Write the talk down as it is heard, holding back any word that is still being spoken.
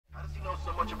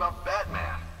much about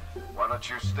Batman. Why don't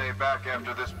you stay back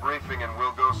after this briefing and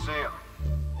we'll go see him?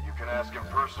 You can ask him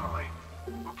personally.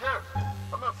 Who cares?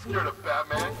 I'm not scared of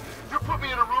Batman. You put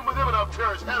me in a room with him and I'll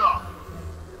tear his head off.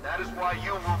 And that is why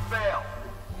you will fail.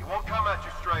 He won't come at you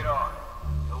straight on.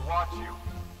 He'll watch you.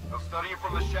 He'll study you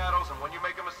from the shadows, and when you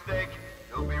make a mistake,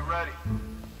 he'll be ready.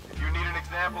 If you need an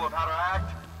example of how to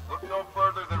act, look no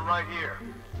further than right here.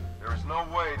 There is no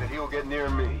way that he'll get near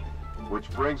me. Which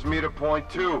brings me to point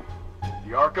 2.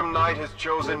 The Arkham Knight has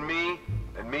chosen me,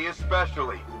 and me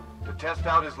especially, to test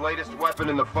out his latest weapon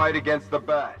in the fight against the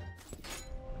Bat.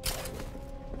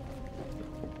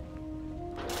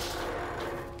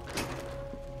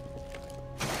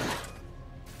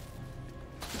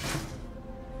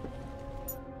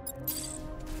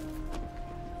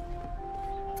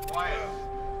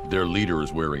 Their leader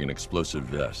is wearing an explosive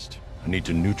vest. I need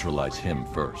to neutralize him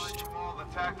first. All the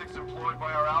tactics employed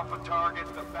by our alpha target,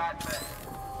 the Batman.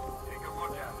 Take a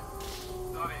look at it.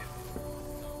 Study it.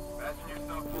 Imagine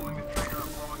yourself pulling the trigger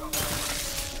and blowing a hole.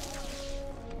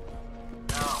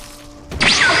 Now,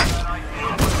 that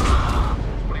idea.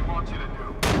 That's what he wants you to do.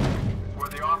 It's where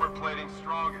the armor plating's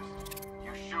strongest.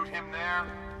 You shoot him there,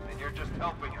 and you're just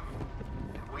helping him.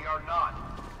 And we are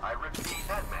not. I repeat,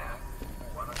 Batman.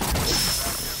 Why don't you go back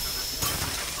after this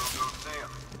briefing and we'll go see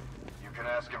him? You can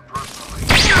ask him personally.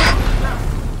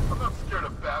 I'm not scared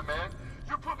of Batman.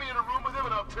 You put me in a room with him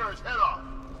and I'll tear his head off.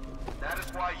 That is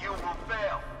why you will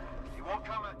fail. He won't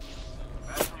come at you.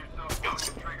 Imagine yourself pulling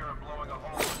the trigger and blowing a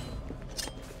hole.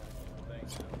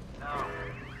 Now,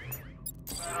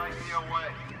 that idea away.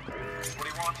 What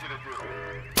he wants you to do.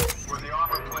 Where the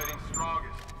armor plating's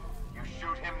strongest. You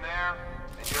shoot him there,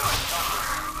 and you're a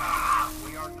tougher.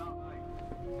 We are not.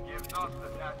 Gives us the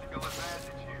tactical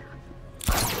advantage here.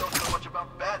 You know so much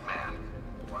about Batman.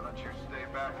 Why don't you stay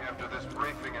back after this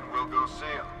briefing and we'll go see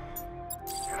him?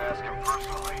 You can ask him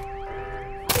personally.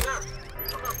 Yes,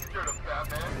 I'm not scared of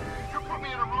Batman. You put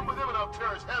me in a room with him and I'll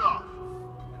tear his head off.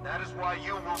 And that is why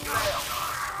you will fail.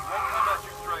 He won't come at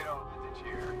you straight on.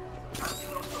 Here.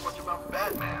 You know so much about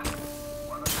Batman.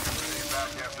 Why don't you stay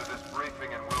back after this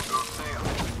briefing and we'll go see him?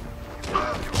 You can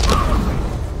ask him personally.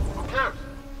 Who cares?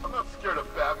 I'm not scared of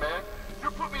Batman. You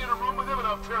put me in a room with him and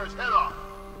I'll tear his head off.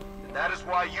 And that is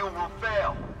why you will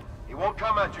fail. He won't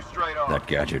come at you straight on. That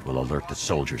gadget will alert the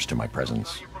soldiers to my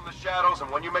presence. You from the shadows, and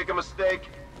when you make a mistake,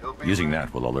 he'll be Using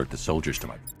that will alert the soldiers to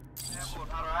my... Example of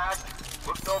how to act.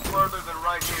 Look no further than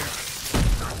right here.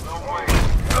 There's no way.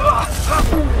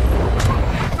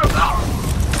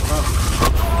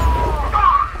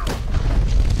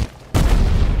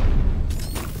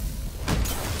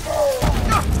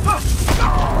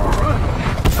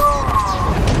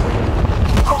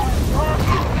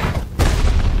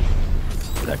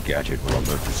 That gadget will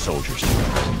alert the soldiers to my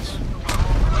presence.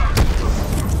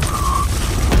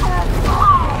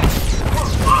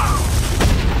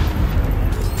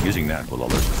 Using that will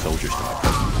alert the soldiers to my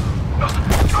presence.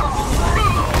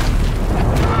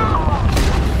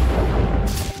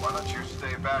 Why don't you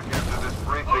stay back after this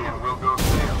briefing and we'll go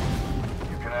see him?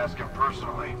 You can ask him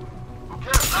personally. Who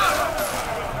cares?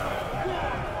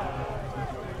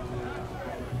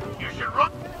 You should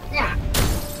run.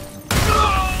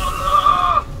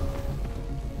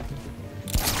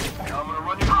 Now I'm gonna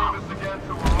run you through this again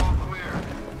so we're all clear.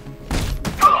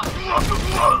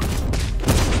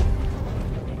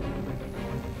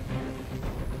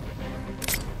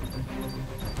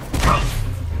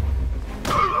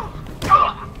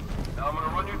 Now I'm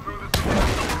gonna run you through this again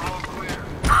so we're all clear.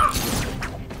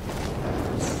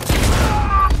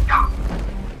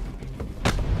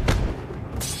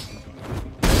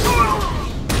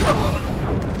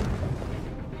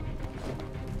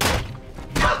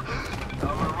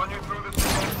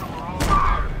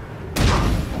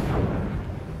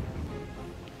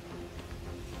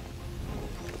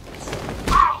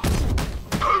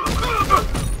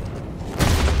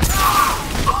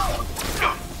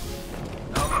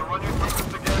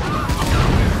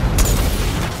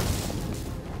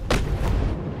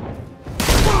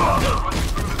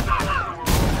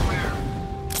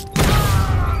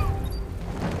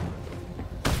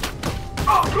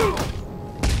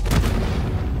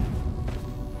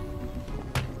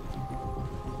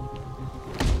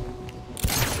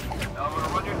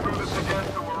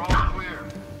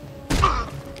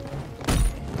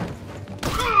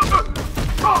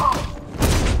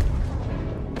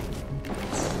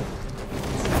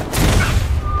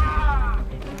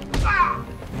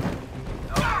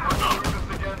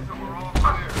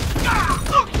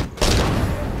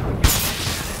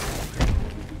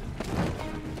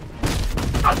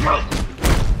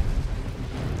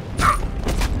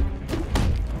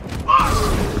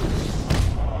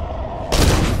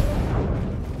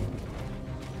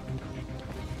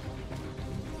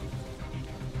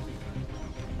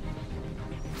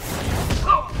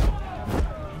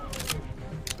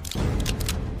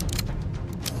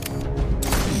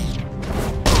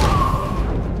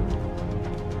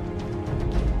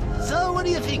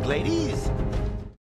 you think, ladies?